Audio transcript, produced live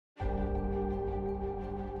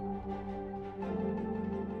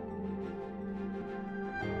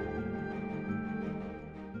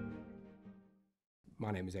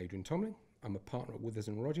My name is Adrian Tombling. I'm a partner at Withers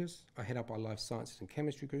 & Rogers. I head up our Life Sciences and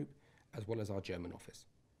Chemistry group, as well as our German office.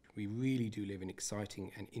 We really do live in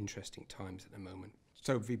exciting and interesting times at the moment.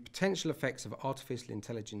 So the potential effects of artificial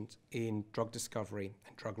intelligence in drug discovery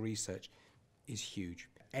and drug research is huge.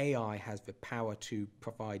 AI has the power to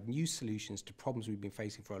provide new solutions to problems we've been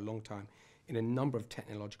facing for a long time in a number of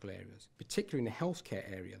technological areas. Particularly in the healthcare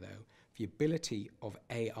area though, the ability of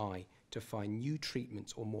AI to find new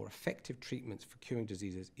treatments or more effective treatments for curing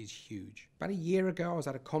diseases is huge. About a year ago, I was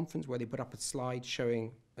at a conference where they put up a slide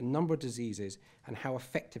showing a number of diseases and how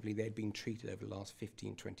effectively they'd been treated over the last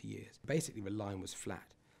 15, 20 years. Basically, the line was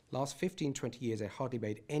flat. Last 15, 20 years, they hardly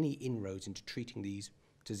made any inroads into treating these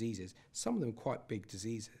diseases, some of them quite big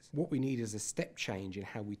diseases. What we need is a step change in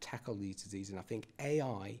how we tackle these diseases, and I think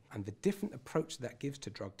AI and the different approach that gives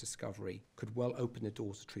to drug discovery could well open the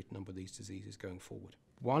doors to treat a number of these diseases going forward.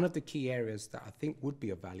 One of the key areas that I think would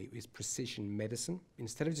be of value is precision medicine.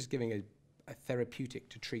 Instead of just giving a therapeutic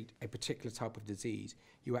to treat a particular type of disease,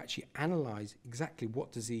 you actually analyze exactly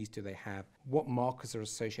what disease do they have, what markers are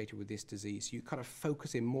associated with this disease. So you kind of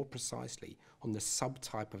focus in more precisely on the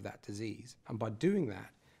subtype of that disease. And by doing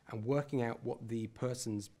that and working out what the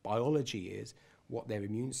person's biology is, what their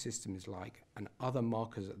immune system is like, and other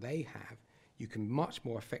markers that they have, you can much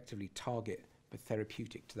more effectively target the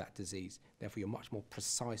therapeutic to that disease. Therefore, you're much more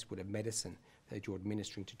precise with a medicine that you're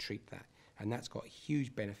administering to treat that. And that's got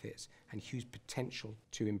huge benefits and huge potential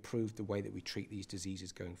to improve the way that we treat these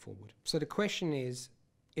diseases going forward. So the question is,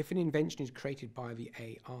 if an invention is created by the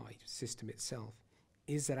AI system itself,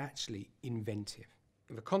 is that actually inventive?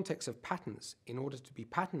 In the context of patents, in order to be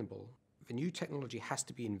patentable, the new technology has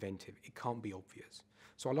to be inventive. It can't be obvious.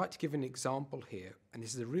 So I'd like to give an example here, and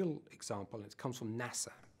this is a real example, and it comes from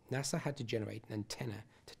NASA. NASA had to generate an antenna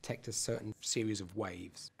to detect a certain series of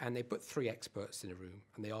waves, and they put 3 experts in a room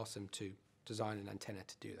and they asked them to design an antenna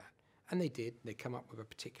to do that. And they did. They come up with a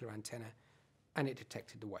particular antenna and it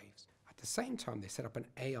detected the waves. At the same time, they set up an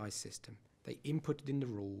AI system. They inputted in the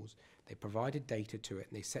rules, they provided data to it,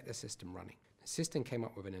 and they set the system running. The system came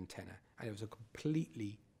up with an antenna, and it was a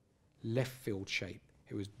completely left field shape.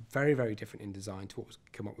 It was very, very different in design to what was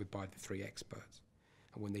come up with by the 3 experts.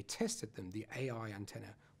 And when they tested them, the AI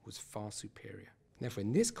antenna was far superior. Therefore,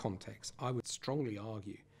 in this context, I would strongly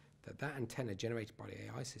argue that that antenna generated by the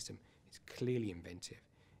AI system is clearly inventive.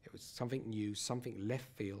 It was something new, something left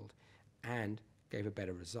field, and gave a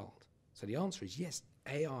better result. So the answer is yes,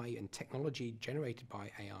 AI and technology generated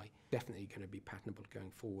by AI definitely going to be patentable going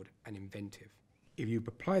forward and inventive. If you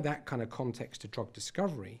apply that kind of context to drug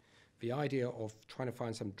discovery, the idea of trying to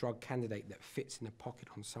find some drug candidate that fits in a pocket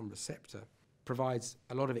on some receptor provides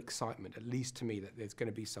a lot of excitement, at least to me, that there's going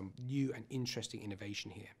to be some new and interesting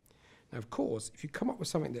innovation here. Now, of course, if you come up with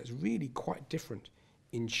something that's really quite different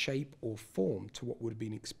in shape or form to what would have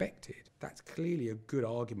been expected, that's clearly a good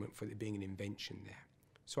argument for there being an invention there.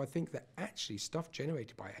 So I think that actually stuff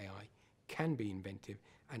generated by AI can be inventive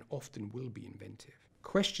and often will be inventive.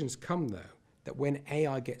 Questions come though that when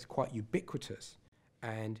AI gets quite ubiquitous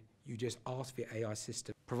and you just ask the AI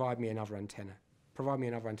system, provide me another antenna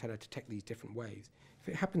to detect these different waves. If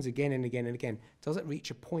it happens again and again and again, does it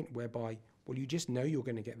reach a point whereby, well, you just know you're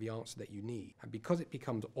going to get the answer that you need? And because it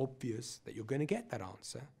becomes obvious that you're going to get that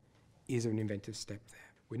answer, is there an inventive step there?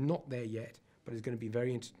 We're not there yet, but it's going to be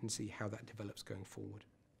very interesting to see how that develops going forward.